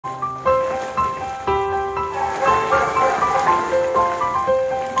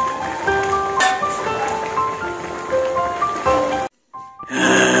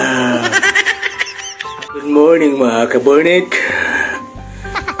morning mga kabornik.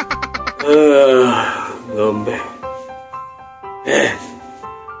 Gombe.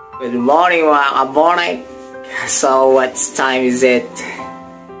 Good morning mga kabornik. So what time is it?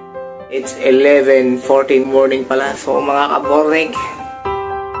 It's 11:14 morning pala. So mga kabornik.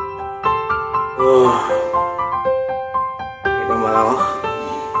 Ito naman ako.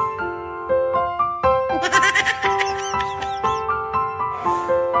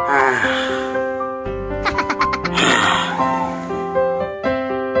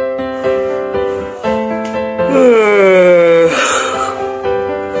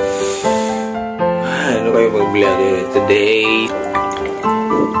 Ano kayo mag-vlog today?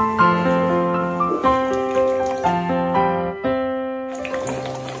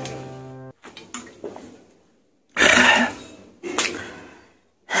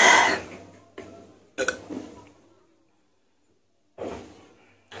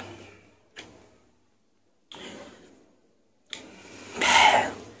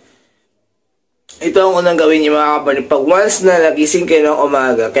 Ito ang unang gawin niyo mga kabarnik. Pag once na nagising kayo ng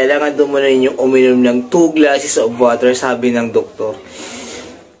umaga, kailangan doon muna ninyo uminom ng 2 glasses of water, sabi ng doktor.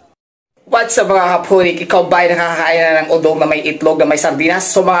 What's up mga kapunik? Ikaw ba ay nakakain na ng udong na may itlog na may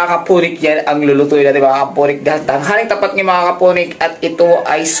sardinas? So mga kapunik, yan ang lulutuin natin mga kapunik. Dahil tanghaling tapat niyo mga kapunik, at ito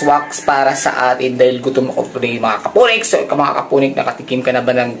ay swags para sa atin dahil gutom ako today mga kapunik. So mga kapunik, nakatikim ka na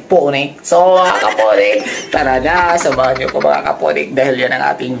ba ng punik? So mga kapunik, tara na, samahan niyo ko mga kapunik dahil yan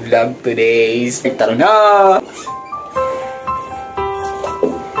ang ating vlog today. Tara na!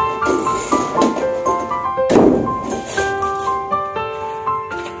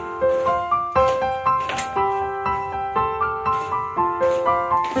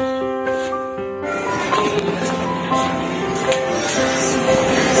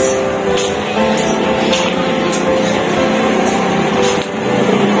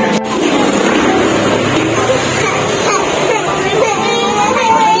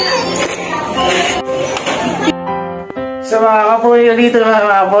 So mga kapunik, dito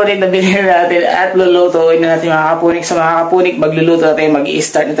mga kapunik na binili natin at lulutuin na natin mga kapunik. So mga kapunik, magluluto natin,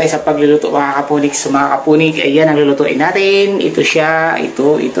 mag-i-start na tayo sa pagluluto mga kapunik. So mga kapunik, ayan ang lulutuin natin. Ito siya,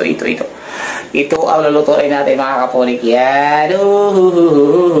 ito. Ito ang lulutuin natin mga kapunik. Yan.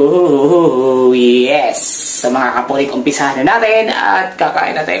 Yes. So mga kapunik, umpisahan na natin at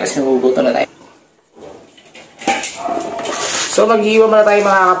kakain na tayo kasi nagugutom na tayo. So mag-iwan muna tayo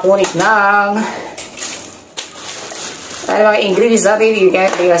mga kapunik ng mga ingredients natin. You can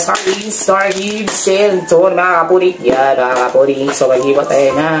make a sardines, and so on mga kapunik. Yan mga kapunik. So mag-iwan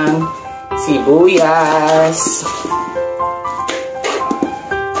tayo ng sibuyas,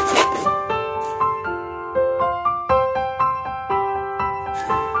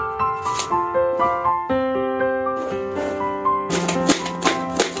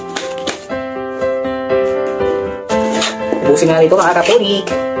 ubusin na ito mga kapunik.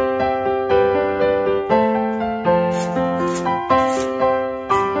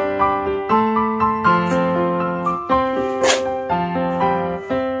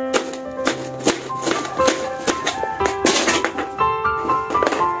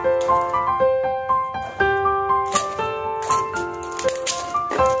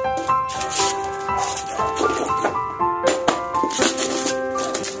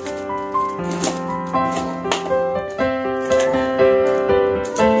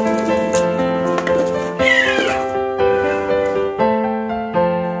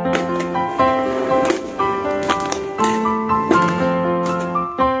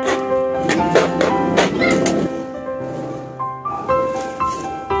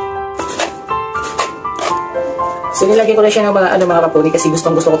 So nilagay ko na siya ng mga kapunik kasi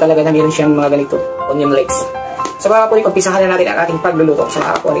gusto ko talaga na meron siyang mga ganito onion legs. So mga kapunik, umpisahan na natin ang ating pagluluto. So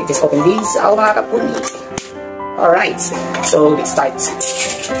mga kapunik, just open these out mga kapunik. Alright, so let's start.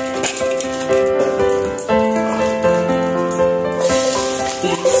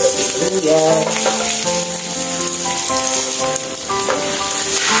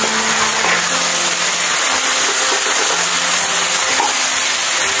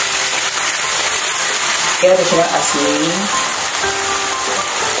 Kaya ito siya ng asin.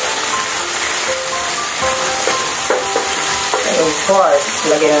 And of course,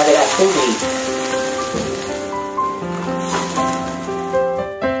 lagyan natin ang tubig.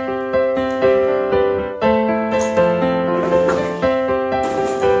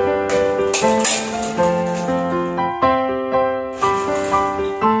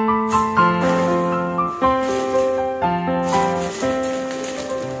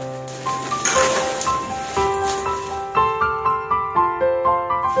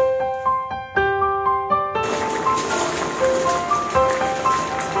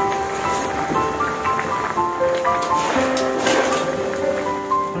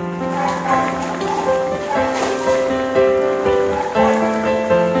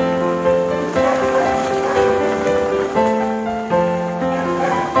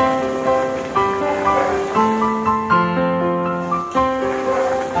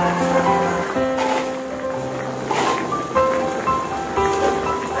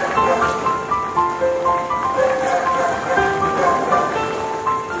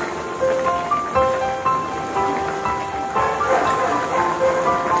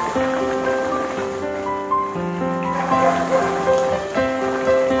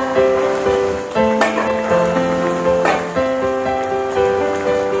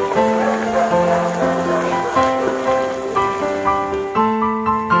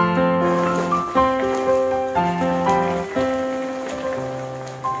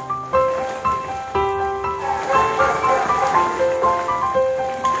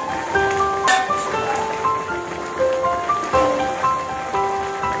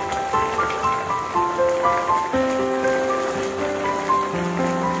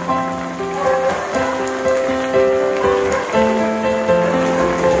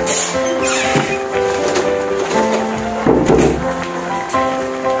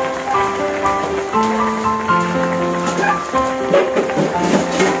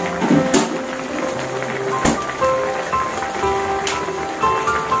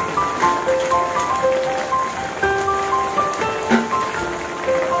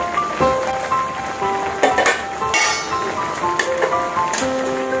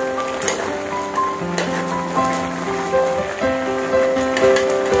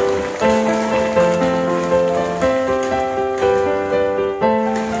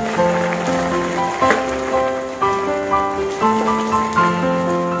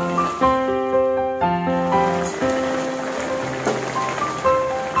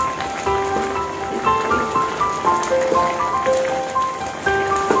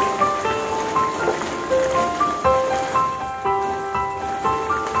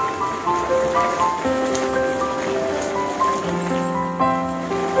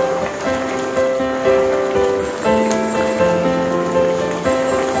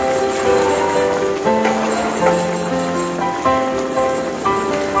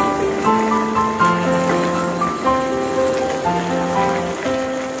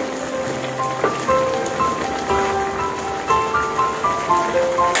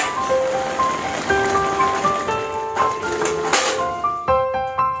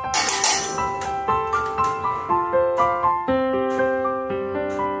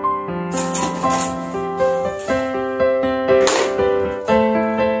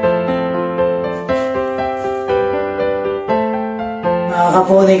 mga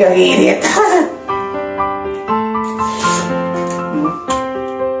kapuni kaginit.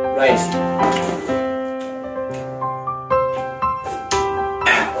 Rice.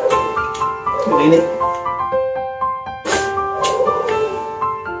 Kaginit.